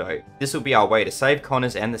the antidote. This will be our way to save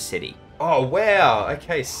Connors and the city. Oh wow,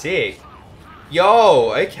 okay, sick.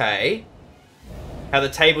 Yo, okay. How the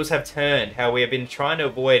tables have turned, how we have been trying to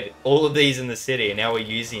avoid all of these in the city and now we're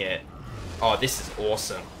using it. Oh, this is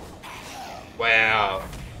awesome. Wow.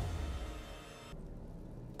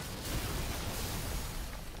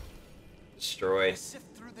 Destroyed.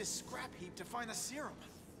 Sift through this scrap heap to find the serum.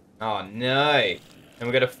 Oh no. And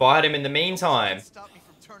we're gonna fight him in the meantime. Stop me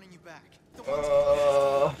from turning you back.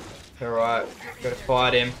 Alright, gotta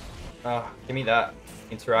fight him. Oh, give me that.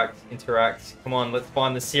 Interact. Come on, let's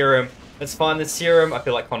find the serum. Let's find the serum. I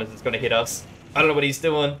feel like Connors is going to hit us. I don't know what he's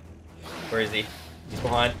doing. Where is he? He's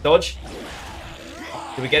behind. Dodge.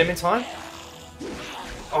 Did we get him in time?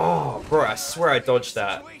 Oh, bro, I swear I dodged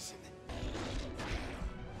that.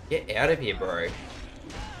 Get out of here, bro.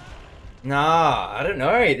 Nah, I don't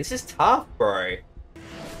know. This is tough, bro.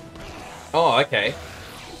 Oh, okay.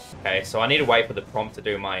 Okay, so I need to wait for the prompt to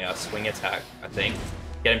do my swing attack, I think.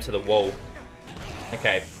 Get him to the wall.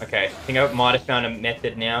 Okay. I think I might have found a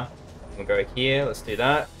method now. We'll go here. Let's do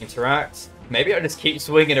that. Interact. Maybe I just keep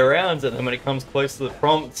swinging around, and then when it comes close to the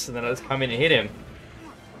prompts, and then I just come in and hit him.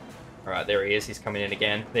 Alright, there he is. He's coming in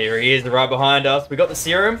again. There he is, right behind us. We got the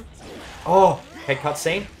serum. Oh, okay,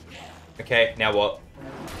 cutscene. Okay, now what?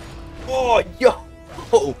 Oh, yo!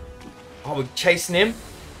 Oh, we're chasing him?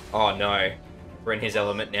 Oh, no. We're in his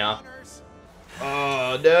element now.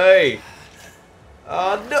 Oh, no!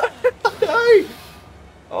 Oh, no! No!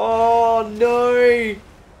 Oh, no!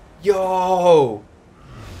 Yo!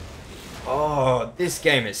 Oh, this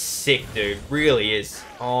game is sick, dude. Really is.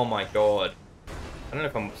 Oh, my God. I don't know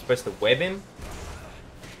if I'm supposed to web him.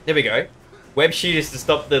 There we go. Web shooters to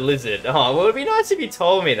stop the lizard. Oh, well, it'd be nice if you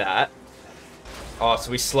told me that. Oh,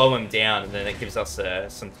 so we slow him down, and then it gives us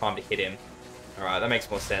some time to hit him. Alright, that makes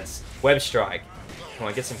more sense. Web strike. Come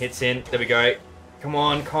on, get some hits in. There we go. Come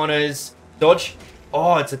on, Connors. Dodge.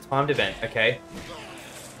 Oh, it's a timed event. Okay.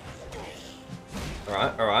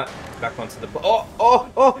 Alright. Back onto the...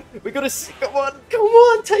 Oh! We gotta... Come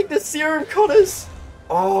on! Take the serum, Connors!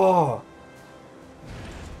 Oh!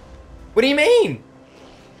 What do you mean?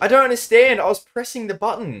 I don't understand. I was pressing the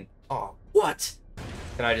button. Oh, what?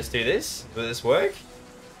 Can I just do this? Will this work?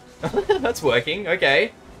 That's working.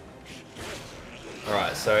 Okay.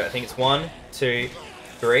 Alright, so I think it's 1, 2,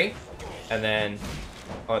 3. And then...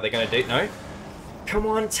 Oh, they're going to do... No. Come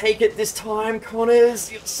on, take it this time,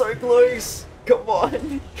 Connors. You're so close. Come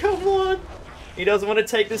on. He doesn't want to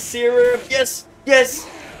take the serum. Yes.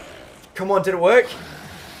 Come on, did it work?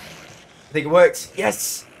 I think it worked.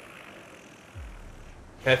 Yes.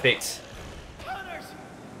 Perfect. Connors!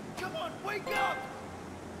 Come on, wake up!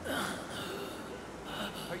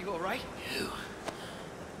 Are you alright?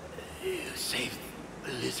 You saved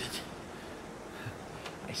the lizard.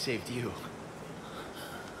 I saved you.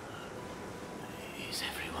 Is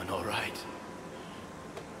everyone alright?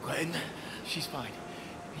 Gwen? She's fine.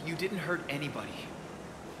 You didn't hurt anybody.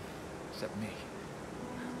 Except me.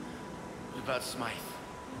 What about Smythe?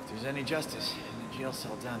 If there's any justice, in the jail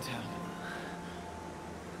cell downtown.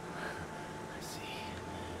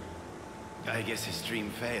 I guess his dream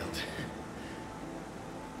failed.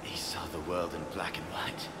 He saw the world in black and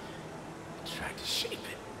white. Tried to shape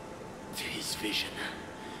it to his vision.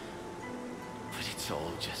 But it's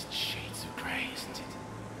all just shades of grey, isn't it?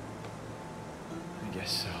 I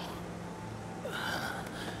guess so.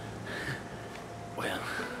 Well,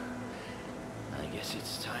 I guess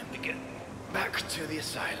it's time to get back to the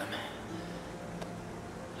asylum.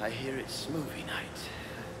 I hear it's movie night.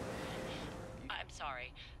 I'm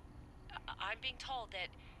sorry. I'm being told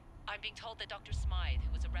that Dr. Smythe,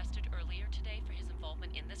 who was arrested earlier today for his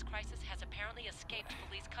involvement in this crisis, has apparently escaped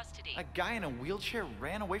police custody. A guy in a wheelchair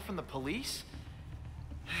ran away from the police?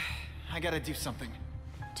 I gotta do something.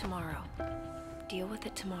 Tomorrow. Deal with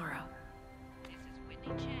it tomorrow. This is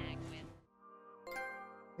Whitney Chang with...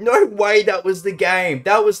 No way that was the game.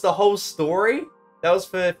 That was the whole story. That was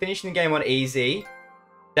for finishing the game on easy.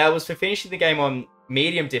 That was for finishing the game on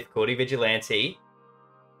medium difficulty, vigilante.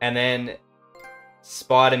 And then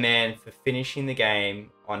Spider-Man for finishing the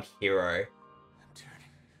game on hero. I'm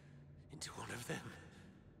turning into one of them.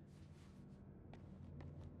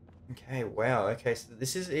 Okay, wow. Okay, so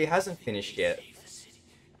this is... It hasn't finished yet.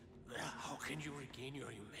 How can you regain your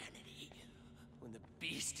humanity when the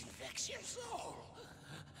beast infects your soul?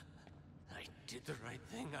 I did the right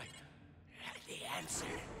thing. I had the answer.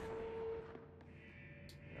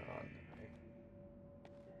 Oh, no.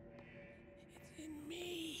 It's in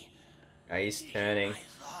me. Oh, he's turning. My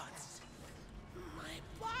thoughts. My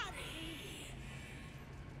body.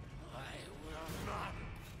 I will not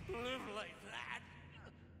live like that.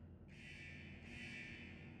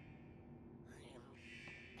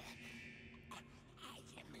 I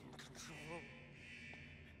am in control.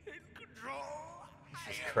 In control.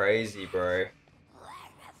 This is crazy, bro.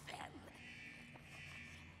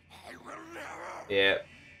 Yep.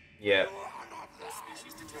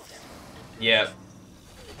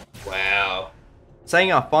 Wow.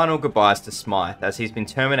 Saying our final goodbyes to Smythe as he's been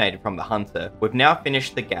terminated from the Hunter, we've now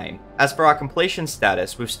finished the game. As for our completion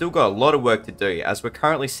status, we've still got a lot of work to do as we're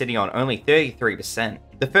currently sitting on only 33%.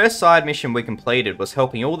 The first side mission we completed was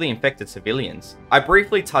helping all the infected civilians. I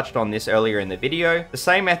briefly touched on this earlier in the video. The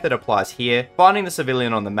same method applies here, finding the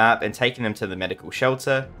civilian on the map and taking them to the medical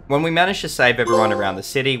shelter. When we managed to save everyone around the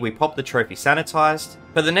city, we popped the trophy sanitized.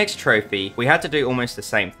 For the next trophy, we had to do almost the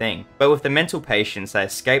same thing, but with the mental patients that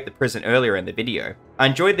escaped the prison earlier in the video. I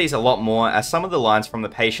enjoyed these a lot more as some of the lines from the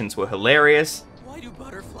patients were hilarious. Why do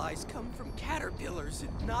butterflies come from caterpillars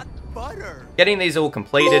and not butter? Getting these all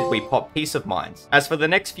completed, we pop Peace of Mind. As for the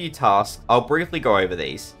next few tasks, I'll briefly go over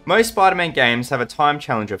these. Most Spider-Man games have a time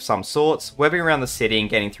challenge of some sorts, webbing around the city and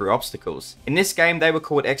getting through obstacles. In this game, they were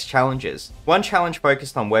called X challenges. One challenge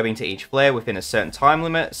focused on webbing to each flare within a certain time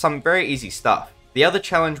limit, some very easy stuff. The other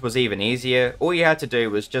challenge was even easier. All you had to do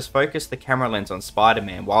was just focus the camera lens on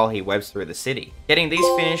Spider-Man while he webs through the city. Getting these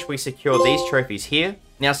finished, we secured these trophies here.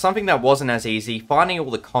 Now, something that wasn't as easy, finding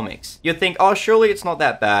all the comics. You'd think, oh, surely it's not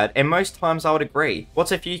that bad, and most times I would agree.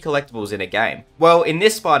 What's a few collectibles in a game? Well, in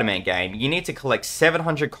this Spider-Man game, you need to collect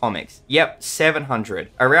 700 comics. Yep,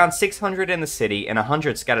 700. Around 600 in the city and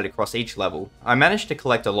 100 scattered across each level. I managed to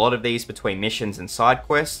collect a lot of these between missions and side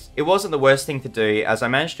quests. It wasn't the worst thing to do, as I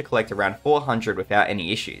managed to collect around 400 without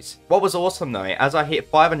any issues. What was awesome though, as I hit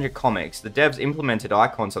 500 comics, the devs implemented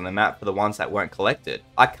icons on the map for the ones that weren't collected.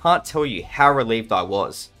 I can't tell you how relieved I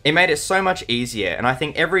was. It made it so much easier, and I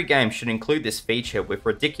think every game should include this feature with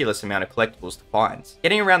ridiculous amount of collectibles to find.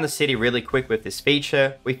 Getting around the city really quick with this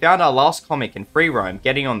feature, we found our last comic in free roam,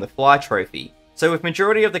 getting on the Fly trophy. So with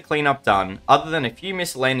majority of the cleanup done, other than a few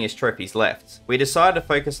miscellaneous trophies left, we decided to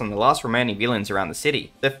focus on the last remaining villains around the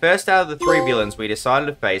city. The first out of the 3 villains we decided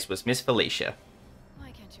to face was Miss Felicia.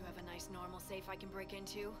 Why can't you have a nice normal safe I can break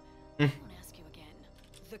into? I won't ask you again.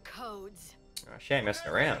 The codes. Oh, she ain't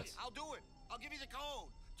messing around. I'll do it. I'll give you the code.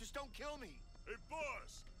 Just don't kill me. Hey,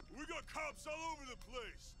 boss, we got cops all over the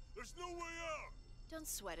place. There's no way out. Don't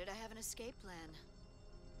sweat it, I have an escape plan.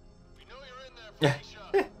 We know you're in there,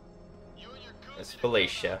 Felicia. You and your goons It's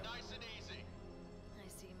Felicia. nice and easy. I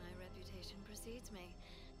see my reputation precedes me.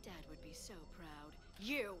 Dad would be so proud.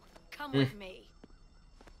 You, come with me.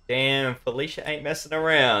 Damn, Felicia ain't messing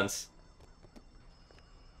around.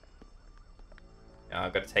 Now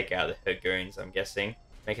I've got to take out her goons, I'm guessing.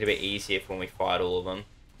 Make it a bit easier for when we fight all of them.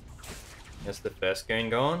 There's the first goon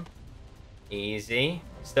gone. Easy.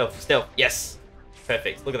 Stealth, stealth, yes!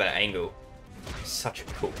 Perfect, look at that angle. Such a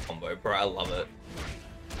cool combo, bro, I love it.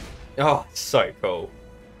 Oh, it's so cool.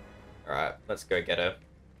 Alright, let's go get her.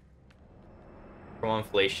 Come on,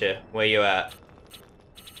 Felicia, where you at?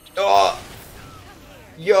 Oh!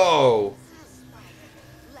 Yo!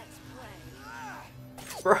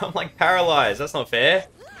 Bro, I'm like paralyzed, that's not fair.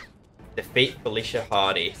 Defeat Felicia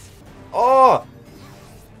Hardy. Oh!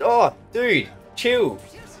 Oh, dude, chill.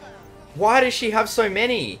 Why does she have so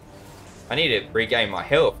many? I need to regain my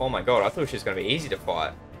health. Oh my god, I thought she was going to be easy to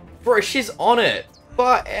fight. Bro, she's on it.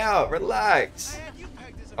 Fight out, relax.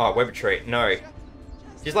 Oh, web retreat, no.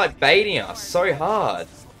 She's like baiting us so hard.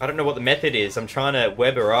 I don't know what the method is. I'm trying to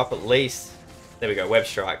web her up at least. There we go, web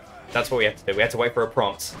strike. That's what we have to do. We have to wait for a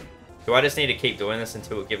prompt. Do I just need to keep doing this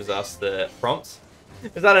until it gives us the prompt?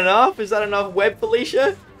 Is that enough? Is that enough web,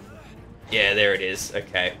 Felicia? Yeah, there it is.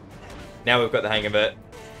 Okay. Now we've got the hang of it.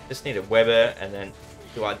 Just need to web it and then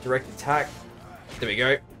do our direct attack. There we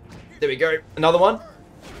go. There we go. Another one.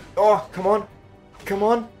 Oh, come on. Come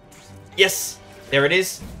on. Yes. There it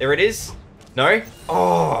is. There it is. No.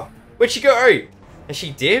 Oh. Where'd she go? Has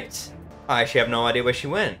she dipped? I actually have no idea where she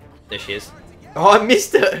went. There she is. Oh, I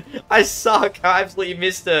missed her. I suck. I absolutely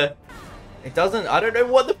missed her. It doesn't... I don't know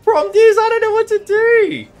what the prompt is. I don't know what to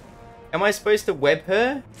do. Am I supposed to web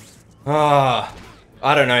her? Ah,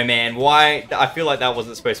 I don't know, man. Why? I feel like that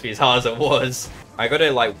wasn't supposed to be as hard as it was. I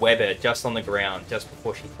gotta, like, web her just on the ground, just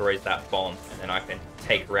before she throws that bomb, and then I can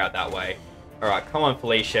take her out that way. Alright, come on,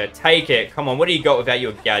 Felicia. Take it. Come on, what do you got without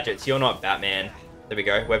your gadgets? You're not Batman. There we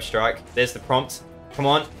go, web strike. There's the prompt. Come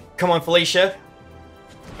on. Come on, Felicia.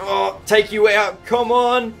 Oh, take you out. Come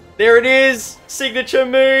on. There it is. Signature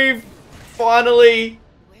move. Finally.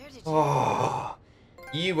 Oh,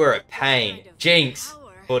 you were a pain. Jinx.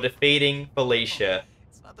 For defeating Felicia.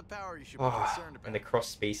 It's not the power you should be Oh, concerned about. and the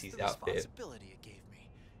cross-species It's the outfit. responsibility it gave me.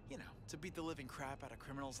 You know, to beat the living crap out of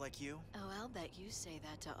criminals like you. Oh, I'll bet you say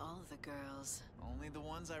that to all the girls. Only the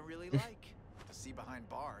ones I really like to see behind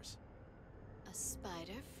bars. A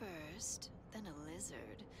spider first, then a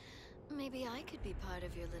lizard. Maybe I could be part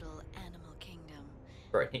of your little animal kingdom.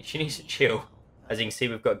 Bro, she needs to chill. As you can see,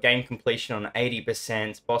 we've got game completion on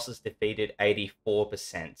 80%, bosses defeated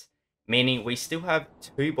 84%. Meaning we still have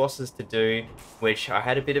 2 bosses to do, which I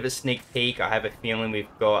had a bit of a sneak peek. I have a feeling we've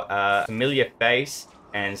got a familiar face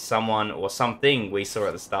and someone or something we saw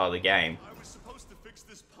at the start of the game. I was supposed to fix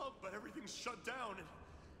this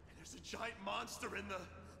giant monster in the...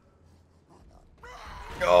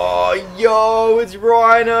 Oh, yo, it's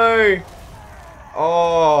Rhino.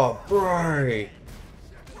 Oh, bro.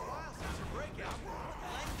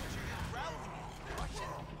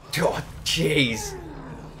 Oh, jeez.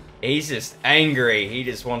 He's just angry. He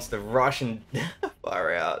just wants to rush and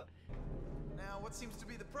fire out. Now, what seems to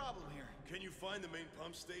be the problem here? Can you find the main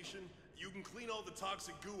pump station? You can clean all the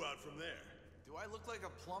toxic goo out from there. Do I look like a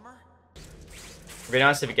plumber? It'd be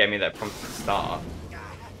nice if he gave me that prompt to start.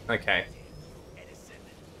 Okay.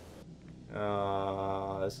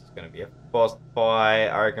 This is gonna be a boss fight.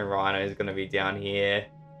 I reckon Rhino is gonna be down here.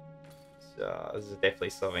 So this is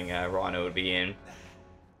definitely something Rhino would be in.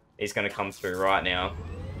 He's gonna come through right now.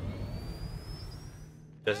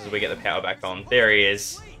 Just as we get the power back on. There he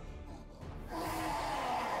is.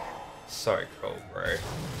 So cool, bro.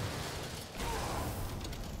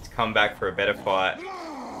 He's come back for a better fight.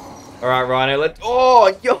 Alright, Rhino, let's...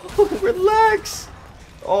 Oh, yo, relax!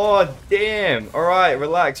 Oh, damn. Alright,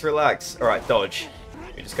 relax, relax. Alright, dodge.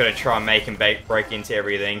 We just gotta try and make him break into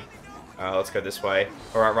everything. Alright, let's go this way.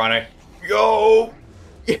 Alright, Rhino. Yo!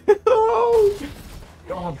 Yo!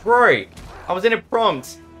 Oh, bro. I was in a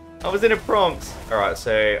prompt. Alright,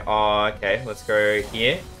 so... okay, let's go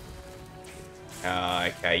here.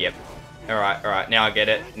 Okay, yep. Alright, now I get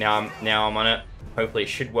it. Now I'm on it. Hopefully it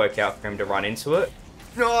should work out for him to run into it.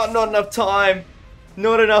 No, not enough time.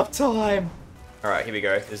 Not enough time. Alright, here we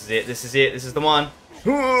go. This is it. This is the one.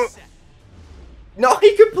 No,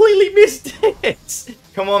 he completely missed it.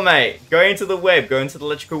 Come on, mate. Go into the web. Go into the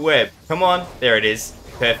electrical web. Come on. There it is.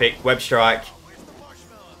 Perfect. Web strike.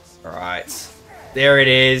 Alright. There it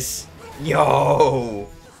is. Yo.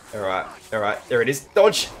 Alright. There it is.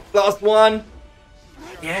 Dodge. Last one.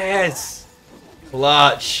 Yes.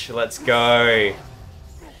 Clutch. Let's go.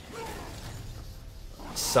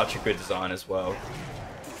 Such a good design as well.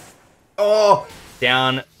 Oh,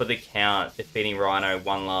 down for the count, defeating Rhino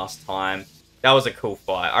one last time. That was a cool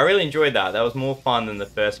fight. I really enjoyed that. That was more fun than the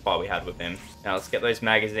first fight we had with him. Now let's get those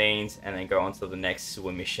magazines and then go on to the next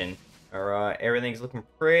sewer mission. Alright, everything's looking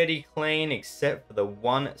pretty clean except for the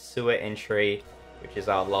one sewer entry, which is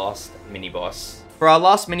our last mini-boss. For our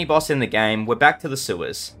last mini-boss in the game, we're back to the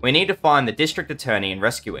sewers. We need to find the district attorney and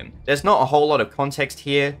rescue him. There's not a whole lot of context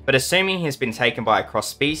here, but assuming he's been taken by a cross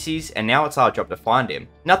species, and now it's our job to find him.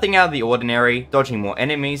 Nothing out of the ordinary, dodging more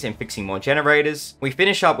enemies and fixing more generators. We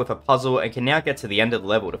finish up with a puzzle and can now get to the end of the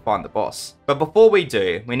level to find the boss. But before we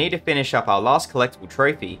do, we need to finish up our last collectible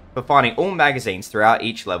trophy for finding all magazines throughout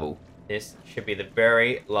each level. This should be the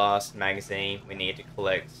very last magazine we need to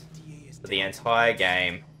collect for the entire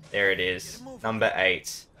game. There it is, number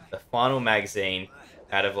 8, the final magazine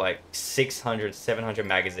out of like 600, 700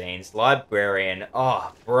 magazines. Librarian,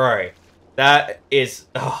 oh bro, that is,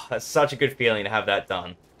 oh, that's such a good feeling to have that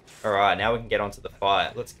done. Alright, now we can get on to the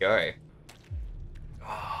fight, let's go.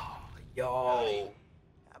 Oh, yo.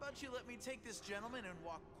 How about you let me take this gentleman and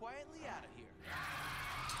walk quietly out of here?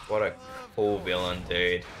 What a cool villain,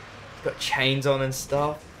 dude. He's got chains on and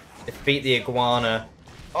stuff. Defeat the iguana.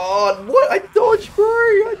 Oh, what? I dodged, bro!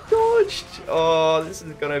 I dodged! Oh, this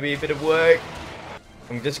is gonna be a bit of work.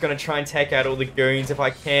 I'm just gonna try and take out all the goons if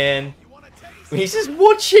I can. He's just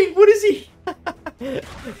watching! What is he?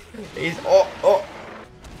 He's... Oh!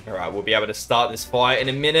 Alright, we'll be able to start this fight in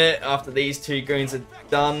a minute after these two goons are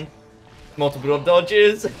done. Multiple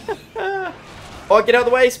dodges. Oh, get out of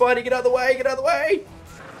the way, Spidey! Get out of the way! Get out of the way!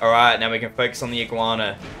 Alright, now we can focus on the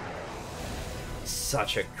iguana.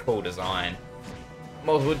 Such a cool design.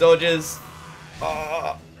 Multiple dodges.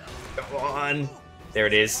 Oh, come on. There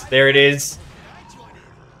it is. There it is.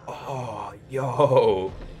 Oh,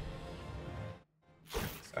 yo.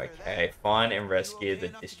 Okay, find and rescue the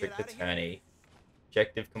district attorney.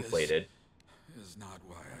 Objective completed. This is not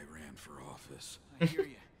why I ran for office. I hear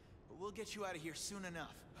you, but we'll get you out of here soon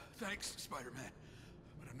enough. Thanks, Spider-Man.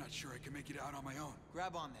 But I'm not sure I can make it out on my own.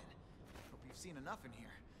 Grab on then. Hope you've seen enough in here.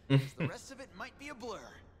 'Cause the rest of it might be a blur.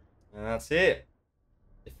 And that's it.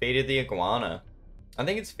 Defeated the iguana. I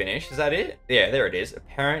think it's finished. Is that it? Yeah, there it is.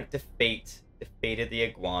 Apparent defeat. Defeated the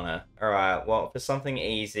iguana. Alright, well, for something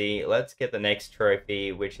easy, let's get the next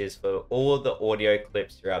trophy, which is for all of the audio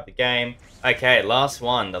clips throughout the game. Okay, last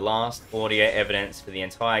one. The last audio evidence for the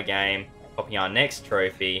entire game. Copying our next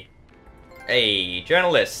trophy. Hey,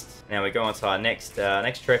 journalist. Now we go on to our next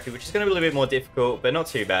trophy, which is going to be a little bit more difficult, but not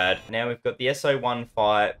too bad. Now we've got the SO1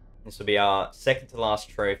 fight. This will be our second to last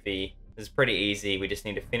trophy. This is pretty easy. We just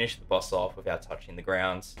need to finish the boss off without touching the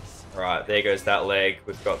grounds. Alright, there goes that leg.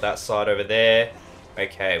 We've got that side over there.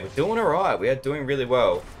 Okay, we're doing alright. We are doing really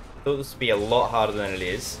well. I thought this would be a lot harder than it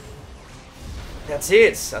is. That's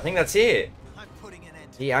it. I think that's it. I'm putting an end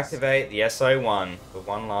Deactivate the SO1 for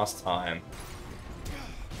one last time.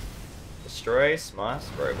 Destroy smash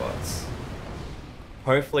robots.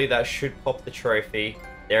 Hopefully that should pop the trophy.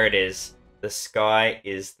 There it is. The sky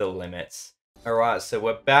is the limit. Alright, so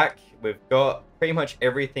we're back. We've got pretty much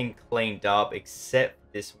everything cleaned up except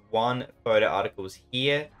this one photo articles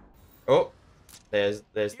here. Oh, there's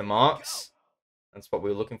the marks. That's what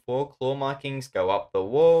we were looking for. Claw markings go up the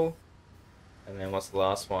wall. And then what's the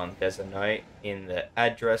last one? There's a note in the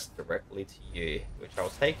address directly to you, which I'll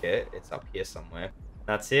take it. It's up here somewhere.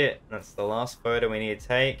 That's it. That's the last photo we need to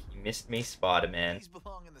take. You missed me, Spider-Man. These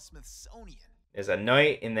belong in the Smithsonian. There's a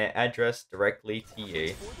note in their address directly to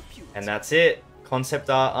you. And that's it. Concept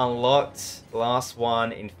art unlocked. Last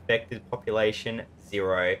one, infected population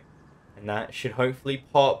 0. And that should hopefully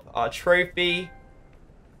pop our trophy.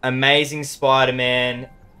 Amazing Spider-Man.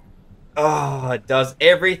 Oh, does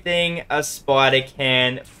everything a spider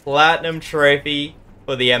can. Platinum trophy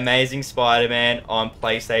for the Amazing Spider-Man on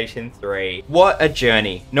PlayStation 3. What a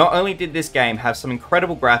journey. Not only did this game have some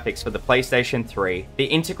incredible graphics for the PlayStation 3, the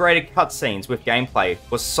integrated cutscenes with gameplay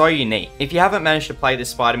was so unique. If you haven't managed to play this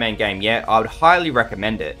Spider-Man game yet, I would highly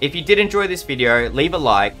recommend it. If you did enjoy this video, leave a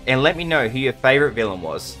like and let me know who your favorite villain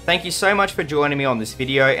was. Thank you so much for joining me on this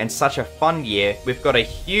video and such a fun year. We've got a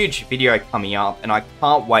huge video coming up and I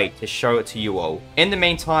can't wait to show it to you all. In the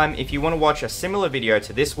meantime, if you want to watch a similar video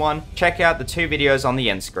to this one, check out the 2 videos on the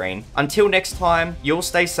end screen. Until next time, you'll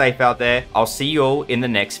stay safe out there. I'll see you all in the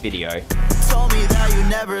next video. Told me that you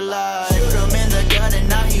never lied. Shoot him in the gut and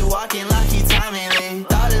now he walking like